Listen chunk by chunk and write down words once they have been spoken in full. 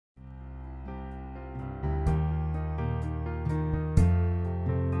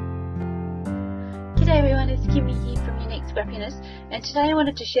it's Kimi here from Unique Scrappiness, and today I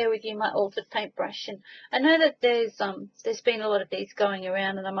wanted to share with you my altered paintbrush. And I know that there's been a lot of these going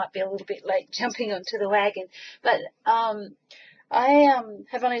around, and I might be a little bit late jumping onto the wagon, but I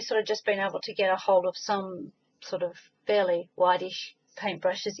have only sort of just been able to get a hold of some sort of fairly wideish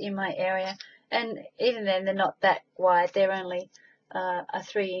paintbrushes in my area, and even then they're not that wide. They're only a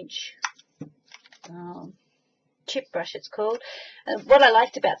 3-inch chip brush, it's called. What I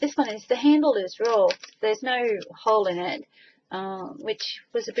liked about this one is the handle is raw. There's no hole in it, which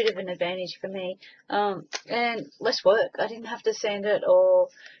was a bit of an advantage for me, and less work. I didn't have to sand it or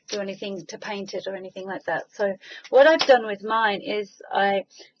do anything to paint it or anything like that. So what I've done with mine is I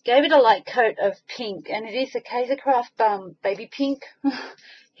gave it a light coat of pink, and it is a Kaisercraft baby pink.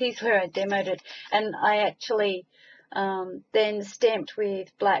 Here's where I demoed it, and I actually then stamped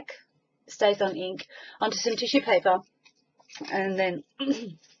with black Stays on ink onto some tissue paper, and then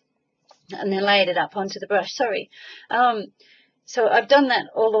laid it up onto the brush. Sorry. So I've done that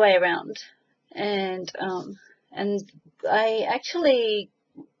all the way around, and I actually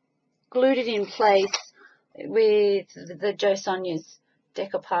glued it in place with the Jo Sonja's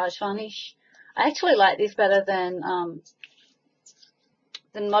decoupage varnish. I actually like this better than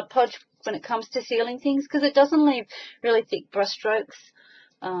Mod Podge when it comes to sealing things, because it doesn't leave really thick brush strokes.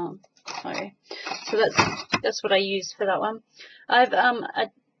 So that's what I use for that one.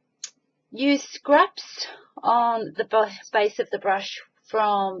 I've used scraps on the base of the brush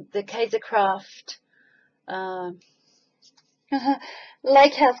from the Kaisercraft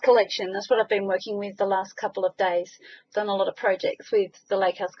Lake House collection. That's what I've been working with the last couple of days. I've done a lot of projects with the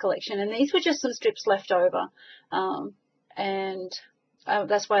Lake House collection, and these were just some strips left over, and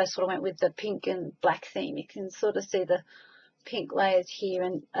that's why I sort of went with the pink and black theme. You can sort of see the pink layers here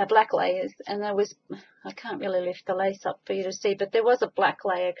and black layers, and I can't really lift the lace up for you to see, but there was a black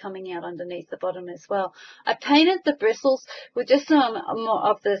layer coming out underneath the bottom as well. I painted the bristles with just some more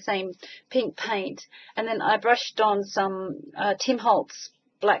of the same pink paint, and then I brushed on some Tim Holtz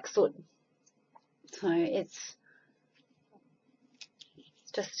black soot. So it's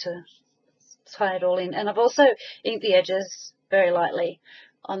just to tie it all in, and I've also inked the edges very lightly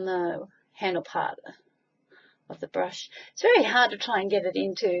on the handle part of the brush. It's very hard to try and get it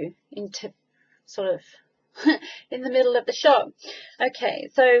into sort of in the middle of the shot. Okay,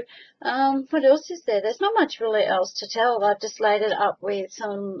 so what else is there? There's not much really else to tell. I've just laid it up with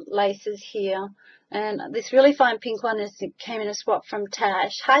some laces here, and this really fine pink one came in a swap from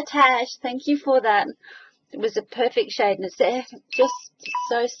Tash. Hi Tash, thank you for that. It was a perfect shade, and it's just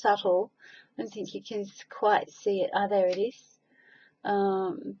so subtle. I don't think you can quite see it. Ah, there it is.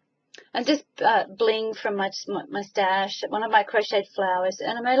 And just bling from my stash, one of my crocheted flowers,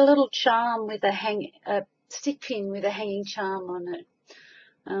 and I made a little charm with a stick pin with a hanging charm on it.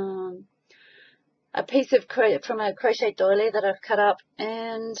 A piece of from a crochet doily that I've cut up,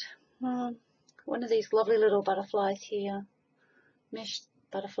 and one of these lovely little butterflies here, mesh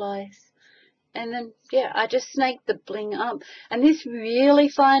butterflies. And then, yeah, I just snaked the bling up. And this really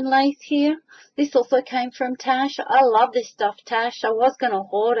fine lace here, this also came from Tash. I love this stuff, Tash. I was going to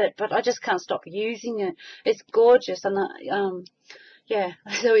hoard it, but I just can't stop using it. It's gorgeous. And, yeah,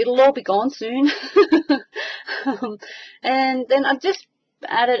 so it'll all be gone soon. And then I've just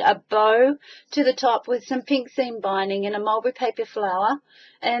added a bow to the top with some pink seam binding and a mulberry paper flower.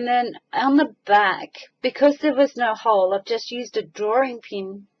 And then on the back, because there was no hole, I've just used a drawing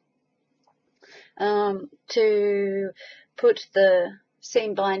pin to put the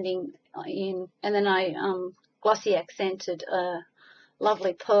seam binding in, and then I glossy accented a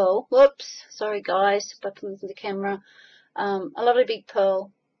lovely pearl. Whoops, sorry guys, bumping into the camera. A lovely big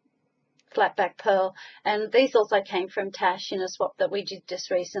pearl, flat back pearl, and these also came from Tash in a swap that we did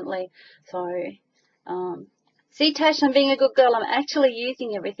just recently. So see, Tash, I'm being a good girl. I'm actually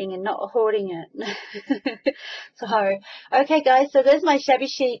using everything and not hoarding it. So, okay, guys, so there's my shabby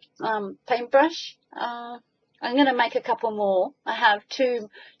chic paintbrush. I'm going to make a couple more. I have two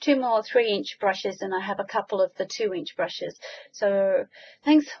more 3-inch brushes, and I have a couple of the 2-inch brushes. So,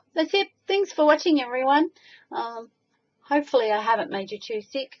 thanks. That's it. Thanks for watching, everyone. Hopefully, I haven't made you too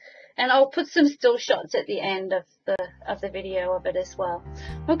sick. And I'll put some still shots at the end of the video of it as well.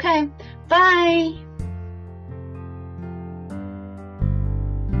 Okay, bye.